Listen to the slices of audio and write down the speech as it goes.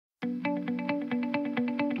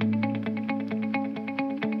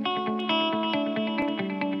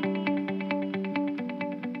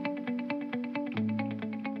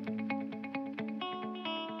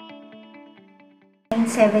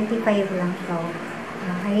$175 lang to.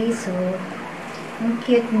 Okay, so ang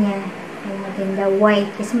cute niya. Ay, maganda,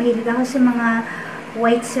 white. Kasi mahilig ako sa mga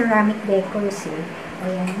white ceramic decors eh.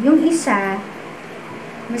 Ayan. Yung isa,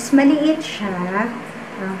 mas maliit siya.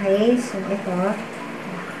 Okay, so ito.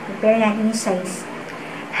 Compare natin yung size.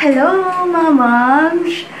 Hello, mga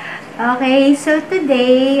moms! Okay, so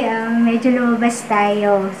today, medyo lumabas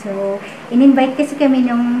tayo. So, in-invite kasi kami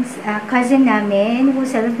nung cousin namin who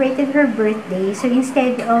celebrated her birthday. So,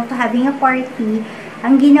 instead of having a party,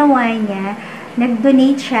 ang ginawa niya,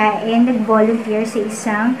 nag-donate siya and nag-volunteer sa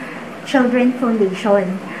isang children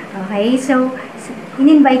foundation. Okay, so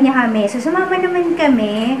in-invite niya kami. So sumama naman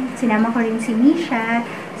kami, sinama ko rin si Misha.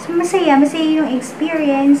 So masaya yung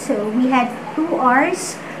experience. So we had 2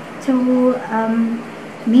 hours to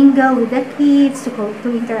mingle with the kids, to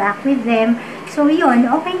interact with them. So yun,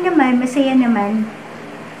 okay naman, masaya naman.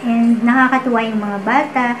 And nakakatuwa yung mga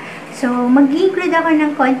bata. So mag-include ako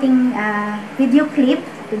ng konting video clip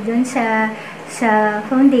doon sa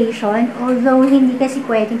foundation, although hindi kasi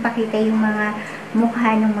pwedeng pakita yung mga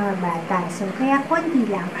mukha ng mga bata. So, kaya konti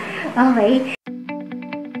lang. Okay.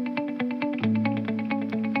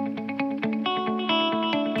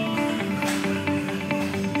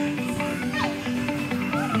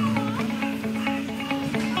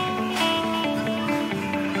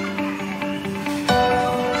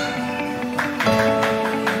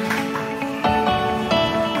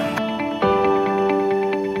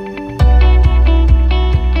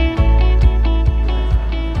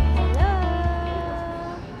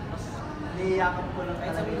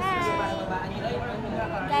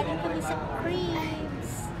 Galing kami sa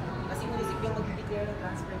cribs.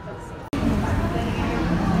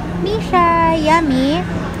 Misha, yummy.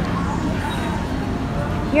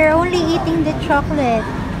 You're only eating the chocolate.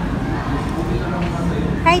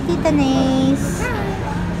 Hi, Tita Nace.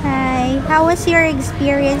 Hi. How was your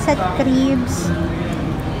experience at cribs?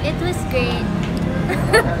 It was great.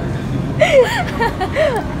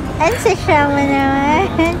 And sa siya mo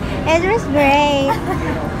naman. It was great.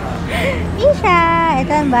 Misha!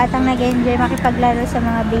 Ito ang batang nag-enjoy makipaglaro sa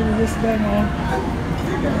mga babies din eh.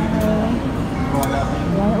 Okay.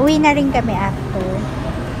 Yan. Uwi na rin kami after.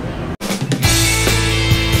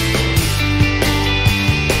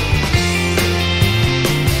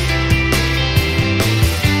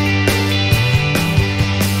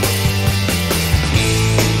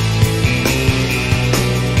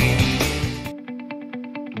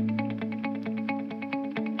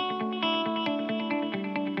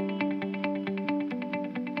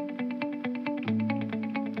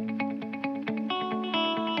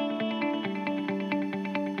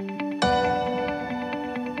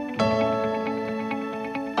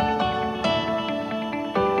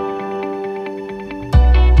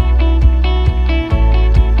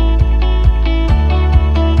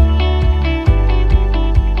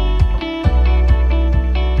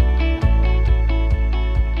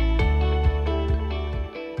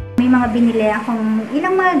 Mga binili akong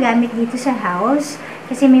ilang mga gamit dito sa house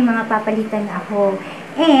kasi may mga papalitan ako.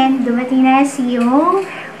 And dumating na yung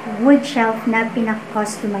wood shelf na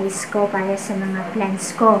pinak-customize ko para sa mga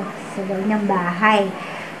plants ko sa loob ng bahay.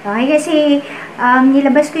 Okay, kasi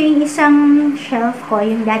nilabas ko yung isang shelf ko,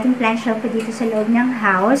 yung dating plant shelf ko dito sa loob ng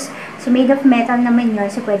house. So made of metal naman yun,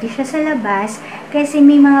 so pwede siya sa labas kasi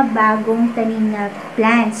may mga bagong tanim na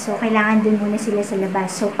plants. So kailangan dun muna sila sa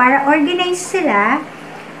labas. So para organize sila,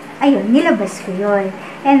 ayun, nilabas ko yun.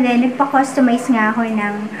 And then, nagpa-customize nga ako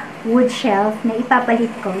ng wood shelf na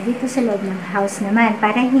ipapalit ko dito sa loob ng house naman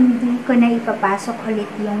para hindi ko na ipapasok ulit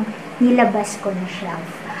yung nilabas ko na shelf.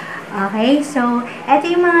 Okay? So, eto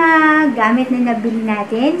yung mga gamit na nabili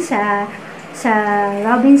natin sa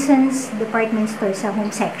Robinsons department store sa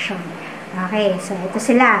home section. Okay, so ito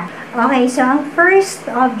sila. Okay, so ang first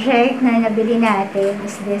object na nabili natin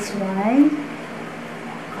is this one.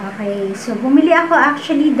 Okay, so bumili ako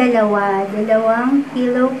actually dalawang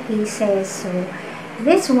pillowcases. So,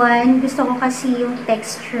 this one, gusto ko kasi yung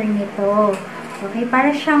texture nito. Okay, para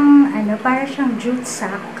siyang jute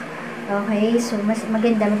sack. Okay, so mas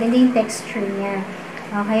maganda yung texture niya.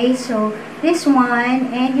 Okay, so this one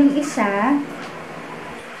and yung isa,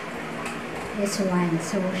 this one.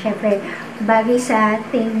 So, syempre, bagay sa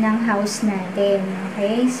theme ng house natin.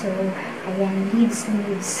 Okay, so ayan, leaves.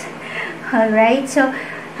 Alright, so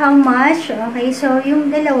how much? Okay, so yung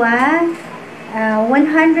dalawa,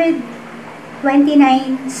 129.75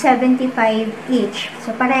 each.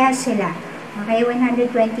 So, parehas sila. Okay,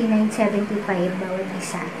 129.75 bawat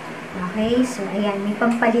isa. Okay, so ayan, may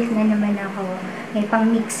pampalit na naman ako. May pang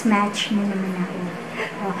mix match na naman ako.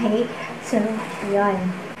 Okay, so, yun.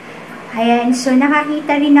 Ayan, so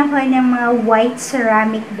nakakita rin ako ng mga white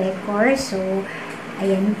ceramic decor. So,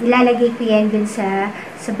 ayan, ilalagay ko yan dun sa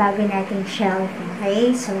bago nating shelf.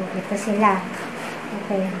 Okay, so ito sila.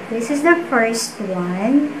 Okay, this is the first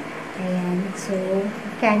one. Ayan, so,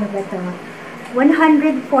 kano ba to?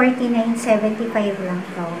 149.75 lang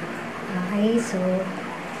to. Okay, so,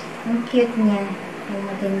 ang cute niya. Ay,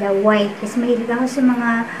 maganda, white. Kasi mahilig ako sa mga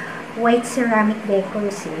white ceramic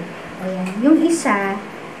decors eh. Ayan, yung isa,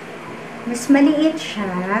 mas maliit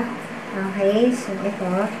siya. Okay, so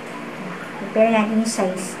ito. Compare natin yung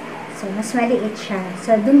size. So, mas maliit siya.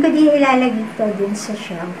 So, dun ko din ilalagay ito dun sa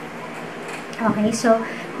shelf. Okay, so,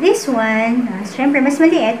 this one, syempre, mas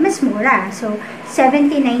maliit, mas mura. So,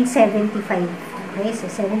 79.75. Okay, so,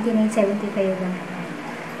 79.75 lang.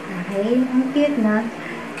 Okay, ang cute na.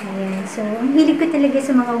 Ayan, so, ang hilig ko talaga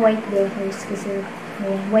sa mga white decors kasi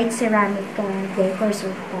ayan, white ceramic decors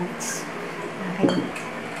or pots. Okay.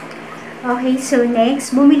 Okay, so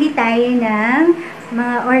next, bumili tayo ng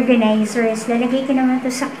mga organizers. Lalagay ko naman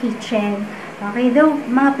to sa kitchen. Okay, though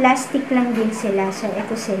mga plastic lang din sila. So,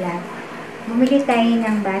 ito sila. Bumili tayo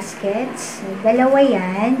ng baskets. So, dalawa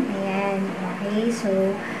yan. Ayan, okay.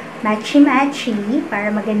 So, matchy-matchy para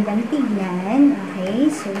magandang tignan. Okay,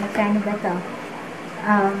 so magkano ba to?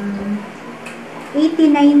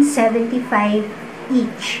 89.75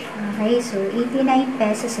 each. Okay, so 89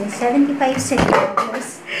 pesos and 75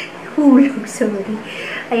 centavos. Hulog, sorry.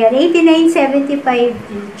 Ayan, 89.75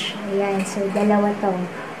 each. Ayan, so dalawa to.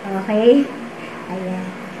 Okay? Ayan.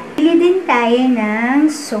 Bili din tayo ng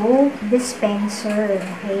soap dispenser.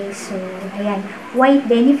 Okay, so ayan. White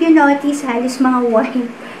din. If you notice, halos mga white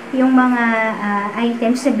yung mga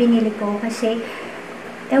items na binili ko kasi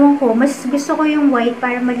ewan ko, mas gusto ko yung white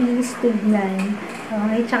para malinis tignan.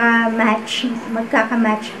 Okay, tsaka match,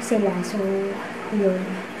 magkaka-match sila. So, yun.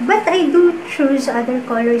 But I do choose other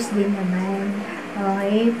colors din naman.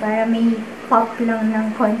 Okay, para may pop lang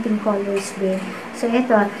ng konting colors din. So,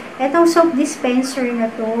 etong soap dispenser na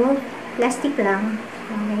to, plastic lang.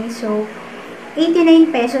 Okay, so,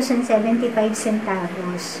 89 pesos and 75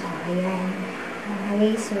 centavos. So, ayan.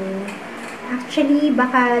 Okay, so, actually,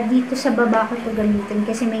 baka dito sa baba ko ito gamitin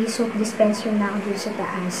kasi may soap dispenser na ako dito sa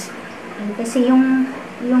taas. Kasi yung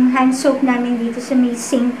hand soap namin dito sa may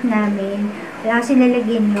sink namin, wala kasi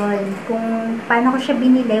lalagyan yun. Kung paano ko siya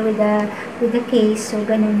binili with the case, so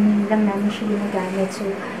ganun lang namin siya ginagamit. So,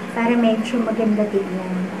 para medyo maganda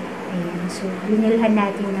tignan. Ayan, so binilhan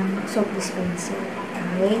natin ng soap dispenser.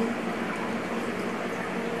 Okay?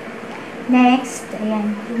 Next,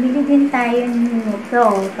 ayan, bumili din tayo nito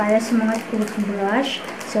para sa mga toothbrush.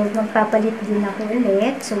 So, magpapalit din ako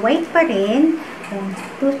ulit. So, white pa rin. Ayan,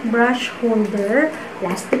 toothbrush holder.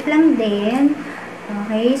 Plastic lang din.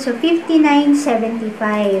 Okay, so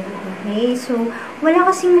 59.75. Okay, so wala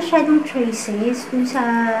kasing masyadong traces dun sa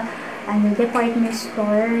department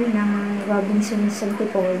store ng Robinsons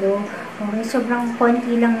Antipolo. Okay, sobrang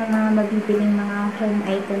konti lang ng mga mabibiling mga home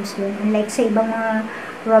items dun. Unlike sa ibang mga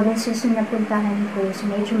Robinsons na napuntahan ko, so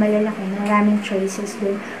medyo malalaki, maraming traces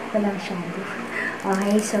dun. Wala masyado.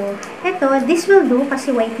 Okay, so this will do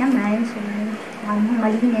kasi white naman. So,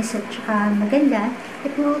 malinis at saka maganda.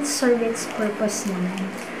 It will serve its purpose naman.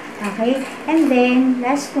 Okay? And then,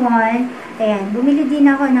 last one, ayan, bumili din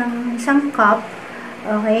ako ng isang cup.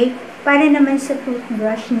 Okay? Para naman sa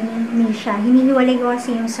toothbrush ni Misha. Hinihiwalay ko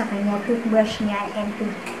kasi yung sa kanya, toothbrush niya and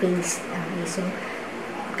toothpaste. Okay? So,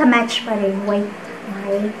 kamatch pa rin, white.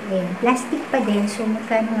 Okay? Ayan, plastic pa din. So,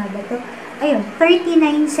 magkano nga ba ito? Ayun,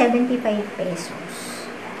 39.75 pesos.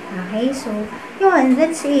 Okay, so, yun,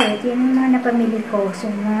 that's it. Yun yung mga napamili ko.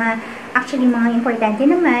 So, actually, mga importante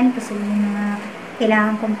naman kasi yung mga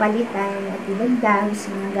kailangan kong palitan at ibagdag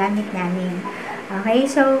sa mga gamit namin. Okay,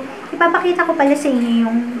 so, ipapakita ko pala sa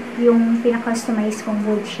inyo yung pina-customize kong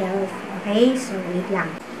wood shelf. Okay, so, wait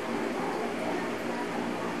lang.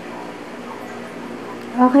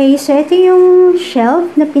 Okay, so, ito yung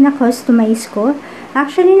shelf na pina-customize ko.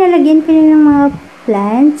 Actually, nalagyan ko na ng mga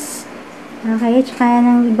plants. Okay, tsaka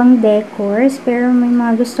ng ibang decors, pero may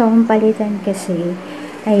mga gusto akong palitan kasi.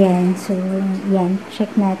 Ayan, so, yan, check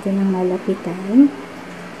natin ang malapitan.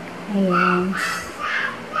 Ayan.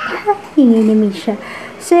 Hingi ni Misha.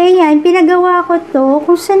 So, ayan, pinagawa ko to.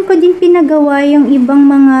 Kung saan ko din pinagawa yung ibang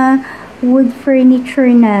mga wood furniture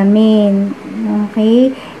namin.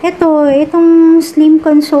 Okay. Itong slim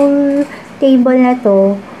console table na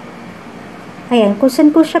to. Ayan, kung saan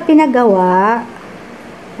ko siya pinagawa.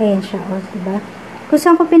 Ayan siya, o, diba? Kung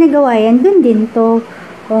saan ko pinagawa yan, dun din to.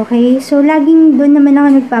 Okay? So, laging dun naman ako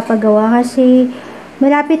nagpapagawa kasi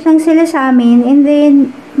malapit lang sila sa amin and then,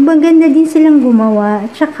 maganda din silang gumawa.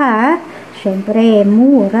 At saka, Syempre,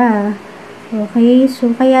 mura. Okay, so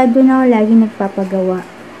kaya doon ako lagi nagpapagawa.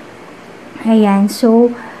 Ayan, so,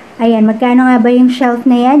 ayan, magkano nga ba yung shelf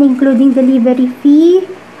na yan, including delivery fee?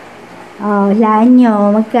 Oh, laan nyo,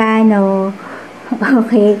 magkano?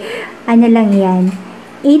 Okay, ano lang yan,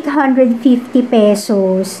 850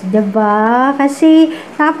 pesos, diba? Kasi,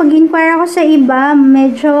 nakapag-inquire ako sa iba,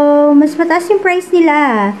 medyo, mas mataas yung price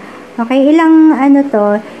nila. Okay, ilang, ano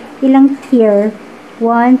to, ilang tier?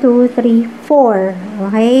 1, 2, 3, 4.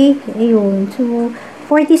 Okay, ayun, so,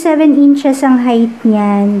 47 inches ang height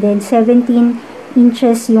niyan, then 17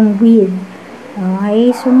 inches yung width.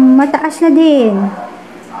 Okay, so, mataas na din.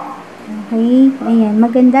 Okay, ayan,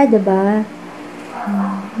 maganda, diba?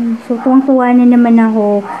 So, tuwang-tuwa na naman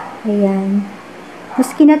ako. Ayan.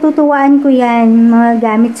 Mas kinatutuwaan ko yan, mga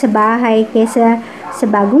gamit sa bahay, kesa sa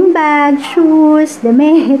bagong bag, shoes,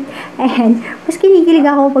 damit. Ayan. Mas kinikilig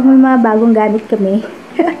ako pag may mga bagong gamit kami.